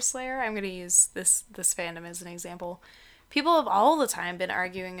Vampire Slayer, I'm going to use this fandom as an example. People have all the time been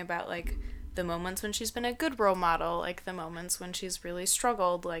arguing about, like, the moments when she's been a good role model, like, the moments when she's really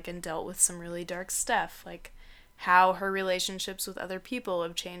struggled, like, and dealt with some really dark stuff, like, how her relationships with other people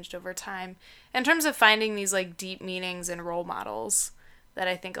have changed over time, in terms of finding these, like, deep meanings and role models that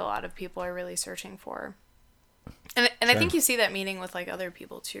I think a lot of people are really searching for. And Sure. I think you see that meaning with, like, other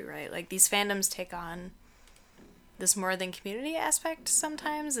people too, right? Like, these fandoms take on this more than community aspect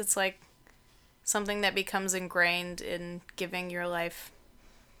sometimes. It's like something that becomes ingrained in giving your life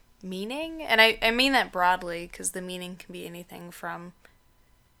meaning. And I mean that broadly, because the meaning can be anything from,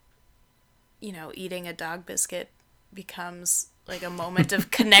 you know, eating a dog biscuit becomes, like, a moment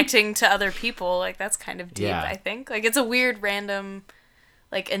of connecting to other people. Like, that's kind of deep, Yeah. I think. Like, it's a weird, random,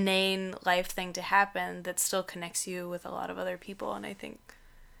 like, inane life thing to happen that still connects you with a lot of other people, and I think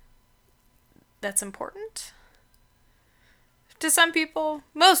that's important. To some people,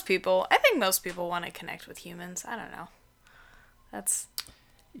 most people, I think most people want to connect with humans. I don't know. That's...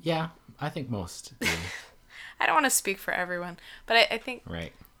 Yeah, I think most do. I don't want to speak for everyone, but I think...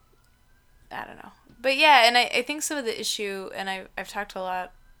 Right. I don't know. But yeah, and I think some of the issue, and I've talked a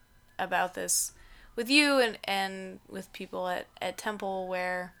lot about this with you and with people at Temple,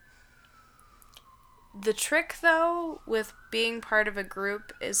 where the trick, though, with being part of a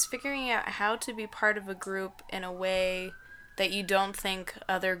group is figuring out how to be part of a group in a way that you don't think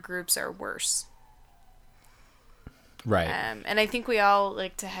other groups are worse. Right. And I think we all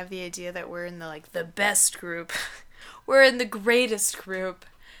like to have the idea that we're in the, like, the best group. We're in the greatest group.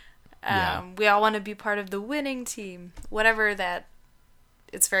 Yeah. We all want to be part of the winning team. Whatever that...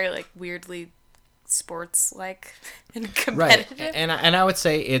 It's very, like, weirdly sports-like and competitive. Right. And I would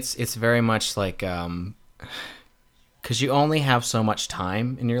say it's very much like... because you only have so much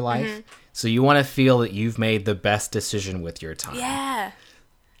time in your life. Mm-hmm. So you want to feel that you've made the best decision with your time. Yeah.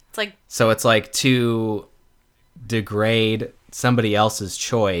 It's like... So it's like to degrade somebody else's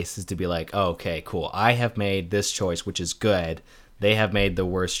choice is to be like, oh, okay, cool. I have made this choice, which is good. They have made the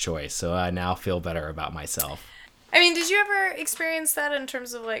worst choice, so I now feel better about myself. I mean, did you ever experience that in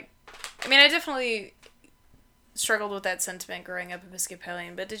terms of, like... I mean, I definitely struggled with that sentiment growing up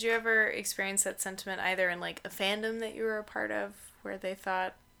Episcopalian, but did you ever experience that sentiment either in, like, a fandom that you were a part of, where they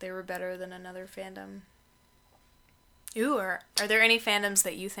thought they were better than another fandom? Ooh, or are there any fandoms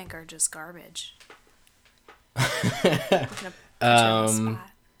that you think are just garbage?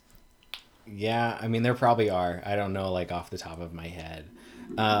 Yeah, I mean, there probably are. I don't know, like, off the top of my head.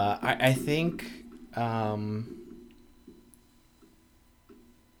 I think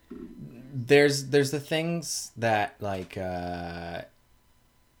there's the things that, like,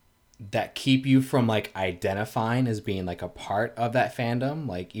 that keep you from, like, identifying as being, like, a part of that fandom,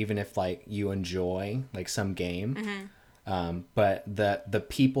 like, even if, like, you enjoy, like, some game. Mm-hmm. But the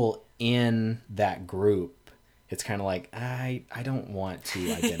people in that group, it's kind of like, I don't want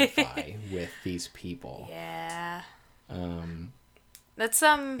to identify with these people. Yeah. That's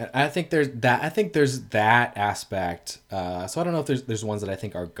I think there's that. I think there's that aspect. So I don't know if there's ones that I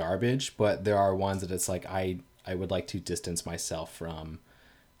think are garbage, but there are ones that it's like I would like to distance myself from,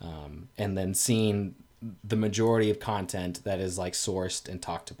 and then seeing the majority of content that is, like, sourced and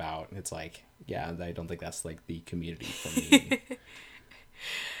talked about, it's like, yeah, I don't think that's, like, the community for me.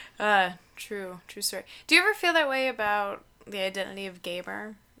 True story. Do you ever feel that way about the identity of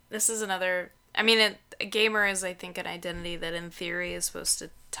gamer? This is another... I mean, a gamer is, I think, an identity that in theory is supposed to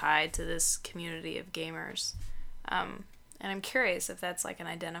tie to this community of gamers. And I'm curious if that's, like, an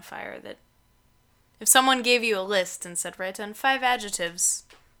identifier that... If someone gave you a list and said, write down 5 adjectives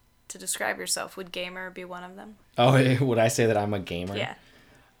to describe yourself, would gamer be one of them? Oh, would I say that I'm a gamer? Yeah.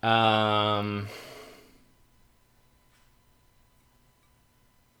 I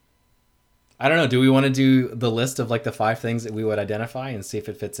don't know. Do we want to do the list of, like, the 5 things that we would identify and see if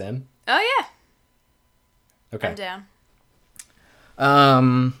it fits in? Oh, yeah. Okay. I'm down.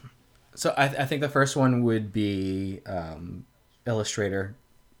 So I think the first one would be illustrator.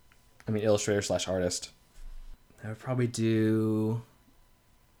 I mean, illustrator / artist. I would probably do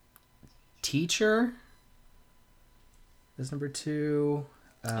teacher. That's number 2.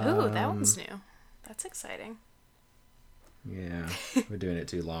 Ooh, that one's new. That's exciting. Yeah, we're doing it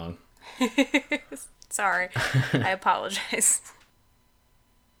too long. Sorry. I apologize.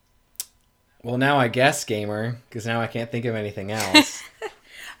 Well, now I guess gamer, because now I can't think of anything else.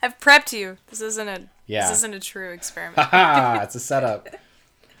 I've prepped you. This isn't a true experiment. Haha, it's a setup.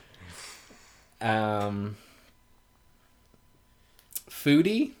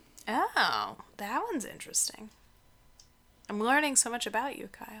 Foodie? Oh, that one's interesting. I'm learning so much about you,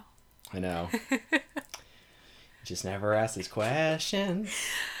 Kyle. I know. Just never ask these questions.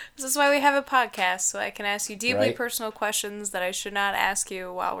 This is why we have a podcast, so I can ask you deeply Right. personal questions that I should not ask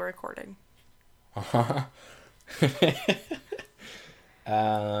you while we're recording. Uh-huh.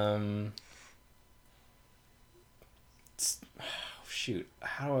 Shoot,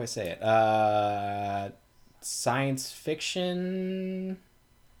 how do I say it? Science fiction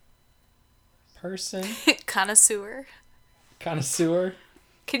person? Connoisseur. Connoisseur?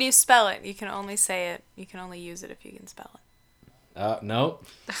 Can you spell it? You can only say it. You can only use it if you can spell it. Nope.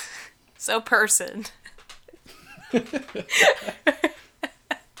 So person.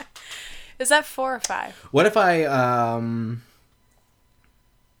 Is that 4 or 5? What if I, how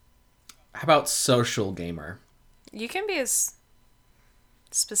about social gamer? You can be as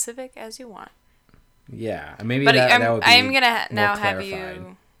specific as you want. Yeah, maybe But that would be I'm going to now more have clarified.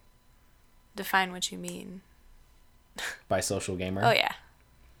 you define what you mean. By social gamer? Oh, yeah.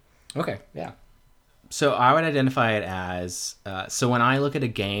 Okay, yeah. So I would identify it as, so when I look at a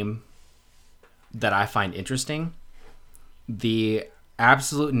game that I find interesting, the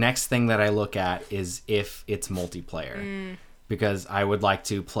absolute next thing that I look at is if it's multiplayer. Because I would like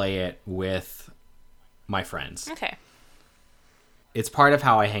to play it with my friends. Okay. It's part of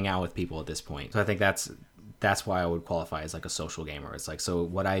how I hang out with people at this point. So I think that's why I would qualify as like a social gamer. It's like, so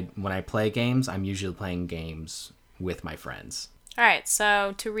when I play games, I'm usually playing games with my friends. All right,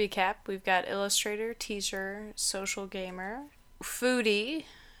 so to recap, we've got illustrator, teacher, social gamer, foodie.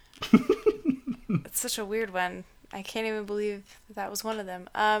 It's such a weird one. I can't even believe that was one of them.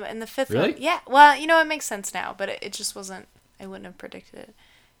 And the fifth Really? one, yeah. Well, it makes sense now, but it just wasn't. I wouldn't have predicted it.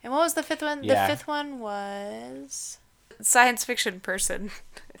 And what was the fifth one? Yeah. The fifth one was science fiction person.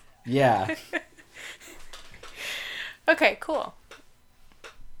 Yeah. Okay, cool.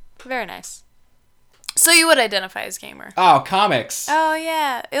 Very nice. So you would identify as gamer. Oh, comics. Oh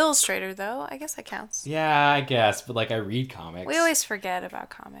yeah, illustrator though. I guess that counts. Yeah, I guess, but like I read comics. We always forget about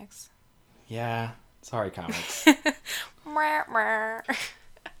comics. Yeah. Sorry, comics.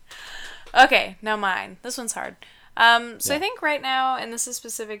 Okay, now mine. This one's hard. So Yeah. I think right now, and this is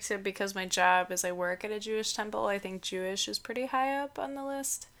specific to because my job is I work at a Jewish temple, I think Jewish is pretty high up on the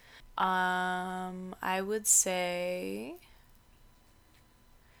list. I would say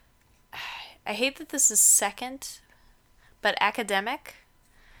I hate that this is second, but academic.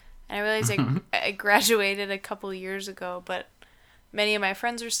 And I realize I graduated a couple years ago, but many of my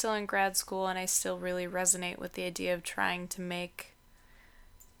friends are still in grad school, and I still really resonate with the idea of trying to make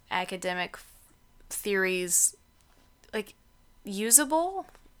academic theories like usable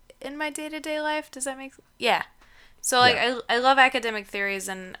in my day-to-day life. Does that make sense? Yeah. So like Yeah. I love academic theories,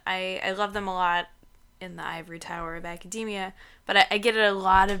 and I love them a lot in the ivory tower of academia, but I get a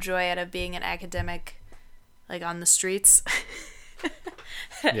lot of joy out of being an academic like on the streets.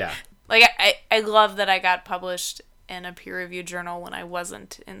 Yeah. Like I love that I got published in a peer-reviewed journal when I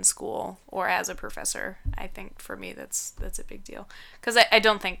wasn't in school or as a professor. I think for me that's a big deal, because I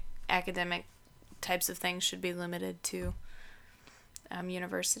don't think academic types of things should be limited to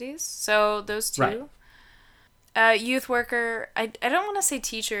universities. So those two. Right. Youth worker. I don't want to say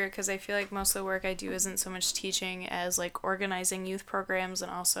teacher, because I feel like most of the work I do isn't so much teaching as like organizing youth programs,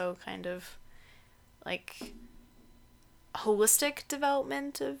 and also kind of like holistic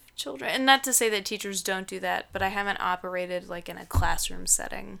development of children. And not to say that teachers don't do that, but I haven't operated like in a classroom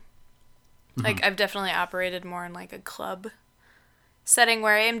setting. Like I've definitely operated more in like a club setting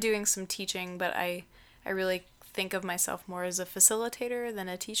where I am doing some teaching, but I really think of myself more as a facilitator than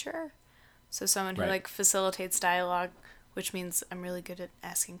a teacher. So someone who Right. like facilitates dialogue, which means I'm really good at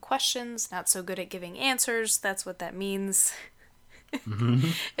asking questions, not so good at giving answers. That's what that means.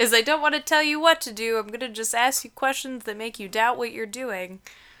 Is I don't want to tell you what to do. I'm going to just ask you questions that make you doubt what you're doing.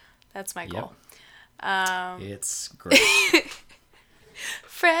 That's my goal. It's great.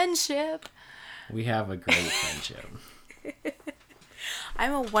 Friendship. We have a great friendship.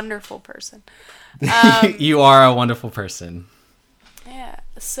 I'm a wonderful person. You are a wonderful person. Yeah.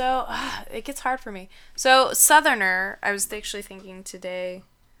 So it gets hard for me. So Southerner, I was actually thinking today,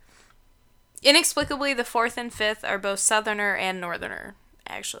 inexplicably, the 4th and 5th are both Southerner and Northerner,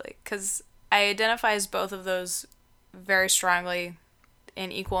 actually, because I identify as both of those very strongly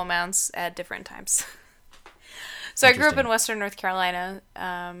in equal amounts at different times. So I grew up in Western North Carolina,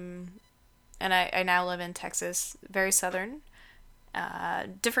 and I now live in Texas. Very Southern,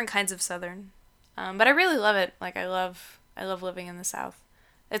 different kinds of Southern, but I really love it. Like I love living in the South.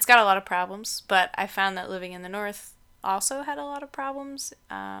 It's got a lot of problems, but I found that living in the North also had a lot of problems.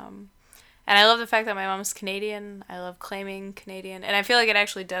 And I love the fact that my mom's Canadian. I love claiming Canadian, and I feel like it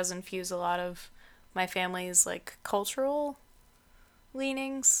actually does infuse a lot of my family's like cultural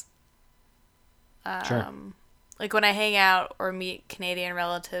leanings. Sure. Like when I hang out or meet Canadian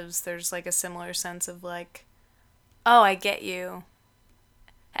relatives, there's like a similar sense of like, oh, I get you,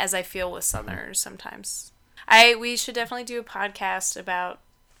 as I feel with Southerners sometimes. We should definitely do a podcast about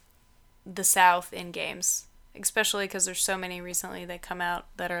the South in games, especially because there's so many recently that come out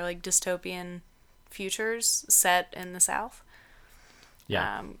that are like dystopian futures set in the South.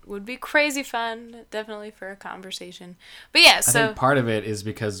 Yeah. Would be crazy fun, definitely for a conversation. But yeah, so... I think part of it is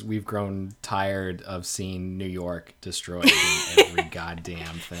because we've grown tired of seeing New York destroyed in every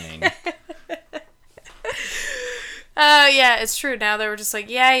goddamn thing. Yeah, it's true. Now they were just like,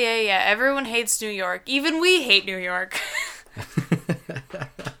 yeah, everyone hates New York. Even we hate New York.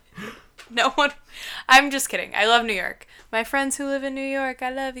 No one... I'm just kidding. I love New York. My friends who live in New York, I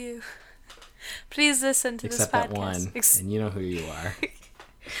love you. Please listen to this podcast. Except that one, and you know who you are.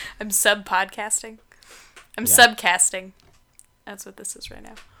 I'm sub-podcasting. I'm subcasting. That's what this is right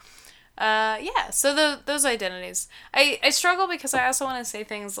now. Yeah, so those identities. I struggle because I also want to say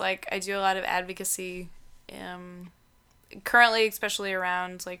things like I do a lot of advocacy, currently especially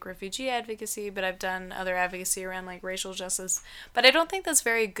around like refugee advocacy, but I've done other advocacy around like racial justice. But I don't think that's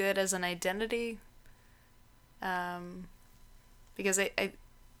very good as an identity, because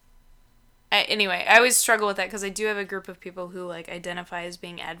anyway, I always struggle with that because I do have a group of people who like identify as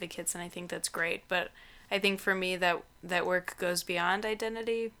being advocates, and I think that's great. But I think for me that work goes beyond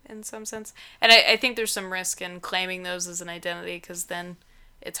identity in some sense, and I think there's some risk in claiming those as an identity because then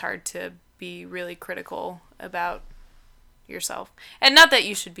it's hard to be really critical about yourself. And not that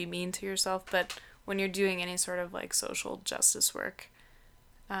you should be mean to yourself, but when you're doing any sort of like social justice work,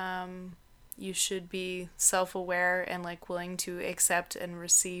 you should be self-aware and like willing to accept and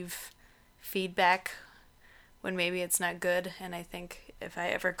receive feedback when maybe it's not good. And I think if I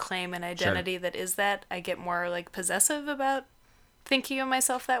ever claim an identity that is that, I get more like possessive about thinking of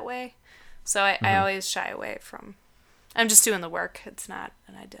myself that way. So I always shy away from... I'm just doing the work. It's not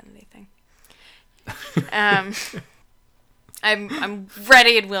an identity thing. I'm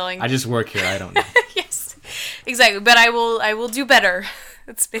ready and willing. I just work here. I don't know. Yes, exactly. But I will do better.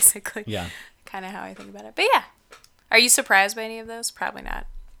 That's basically kind of how I think about it. But yeah, are you surprised by any of those? Probably not.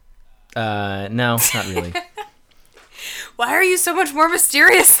 No, not really. Why are you so much more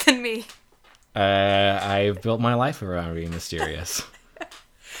mysterious than me? I've built my life around being mysterious.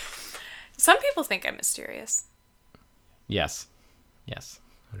 Some people think I'm mysterious. Yes, I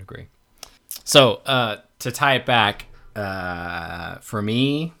would agree. So, to tie it back, for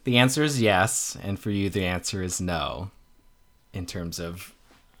me, the answer is yes, and for you, the answer is no, in terms of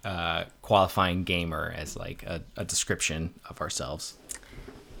qualifying gamer as like a description of ourselves.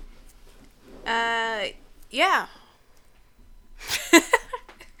 Yeah.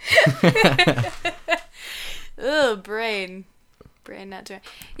 Ugh, brain not doing.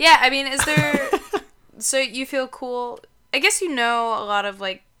 Yeah, I mean, is there... So you feel cool... I guess you know a lot of,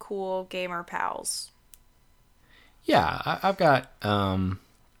 like, cool gamer pals. Yeah, I've got a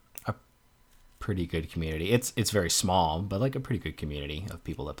pretty good community. It's very small, but, like, a pretty good community of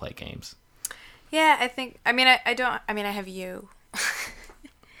people that play games. Yeah, I think... I mean, I have you.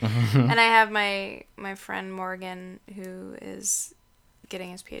 And I have my friend Morgan, who is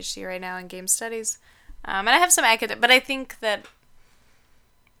getting his PhD right now in game studies. And I have some but I think that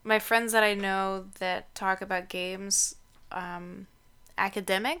my friends that I know that talk about games,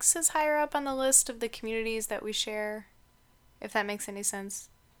 academics is higher up on the list of the communities that we share, if that makes any sense.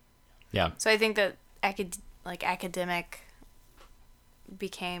 Yeah. So I think that academic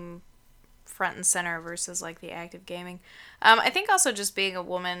became front and center versus like the active gaming. I think also just being a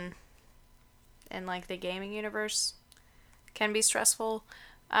woman in like the gaming universe can be stressful.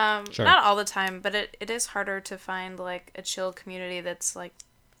 Sure. Not all the time, but it is harder to find like a chill community that's like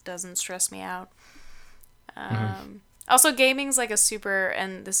doesn't stress me out. Also, gaming's like a super,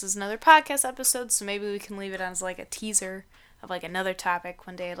 and this is another podcast episode, so maybe we can leave it as like a teaser of like another topic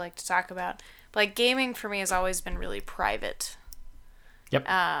one day I'd like to talk about. But like gaming for me has always been really private. Yep.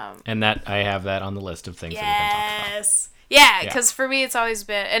 And that I have that on the list of things that we can talk about. Yeah, because for me it's always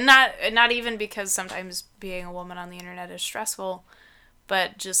been, and not even because sometimes being a woman on the internet is stressful,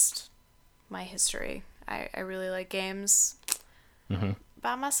 but just my history. I really like games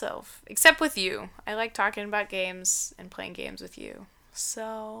by myself, except with you. I like talking about games and playing games with you.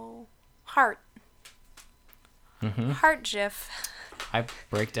 So, heart. Heart GIF. I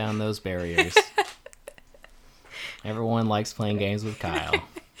break down those barriers. Everyone likes playing games with Kyle.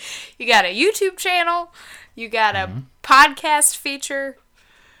 You got a YouTube channel. You got a podcast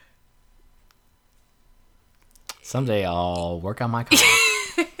Someday I'll work on my comic.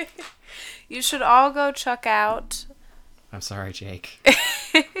 You should all go check out. I'm sorry, Jake.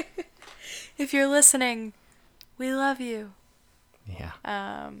 If you're listening, we love you. Yeah.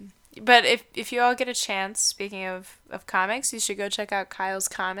 But if you all get a chance, speaking of comics, you should go check out Kyle's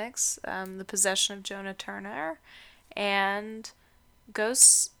comics, The Possession of Jonah Turner, and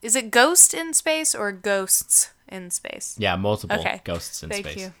Ghosts. Is it Ghost in Space or Ghosts in Space? Yeah, multiple ghosts in space.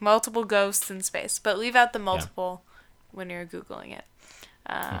 Thank you. Multiple ghosts in space. But leave out the multiple when you're Googling it.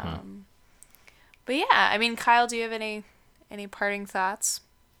 But yeah, I mean, Kyle, do you have any parting thoughts?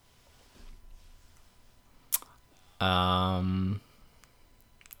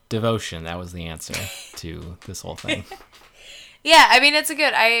 Devotion. That was the answer to this whole thing. Yeah, I mean, it's a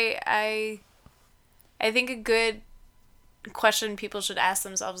good. I think a good question people should ask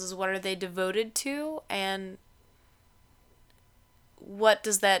themselves is, what are they devoted to, and what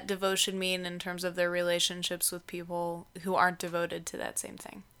does that devotion mean in terms of their relationships with people who aren't devoted to that same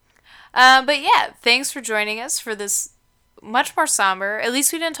thing. But yeah, thanks for joining us for this much more somber. At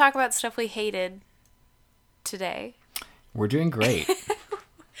least we didn't talk about stuff we hated today. We're doing great.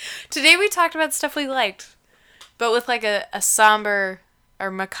 Today we talked about stuff we liked, but with like a somber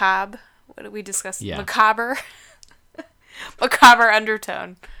or macabre. What did we discuss? Yeah. Macabre. Macabre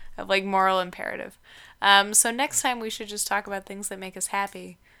undertone of like moral imperative. So next time we should just talk about things that make us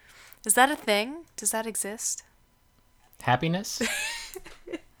happy. Is that a thing? Does that exist? Happiness?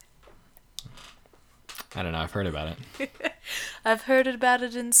 I don't know. I've heard about it. I've heard about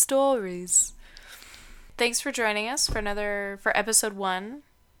it in stories. Thanks for joining us for episode 1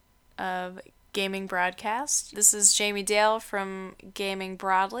 of Gaming Broadcast. This is Jamie Dale from Gaming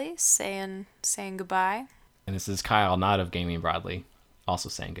Broadly saying goodbye. And this is Kyle, not of Gaming Broadly, also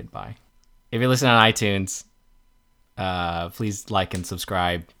saying goodbye. If you're listening on iTunes, please like and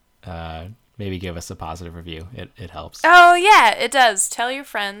subscribe. Maybe give us a positive review. It helps. Oh, yeah, it does. Tell your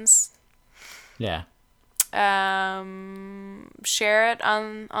friends. Yeah. Share it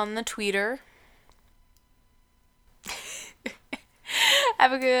on the Twitter.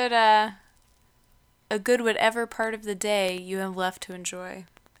 Have a good whatever part of the day you have left to enjoy.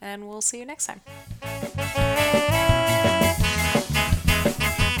 And we'll see you next time.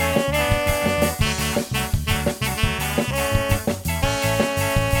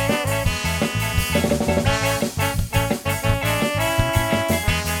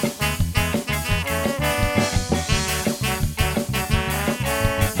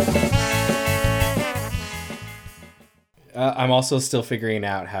 I'm also still figuring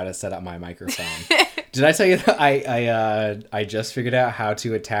out how to set up my microphone. Did I tell you that I just figured out how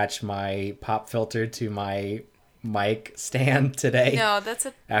to attach my pop filter to my mic stand today? No, that's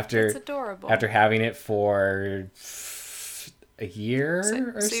adorable. After having it for a year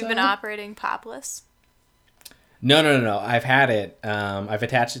or so. So you've been operating popless? No. I've had it. I've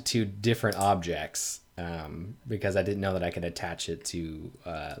attached it to different objects because I didn't know that I could attach it to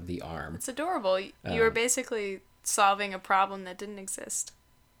the arm. It's adorable. You were basically solving a problem that didn't exist.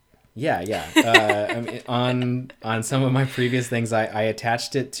 Yeah. I mean, on some of my previous things, I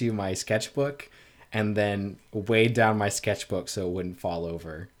attached it to my sketchbook and then weighed down my sketchbook so it wouldn't fall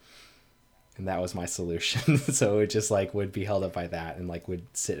over. And that was my solution. So it just like would be held up by that and like would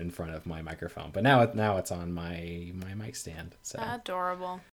sit in front of my microphone. But now it's on my mic stand. So Adorable.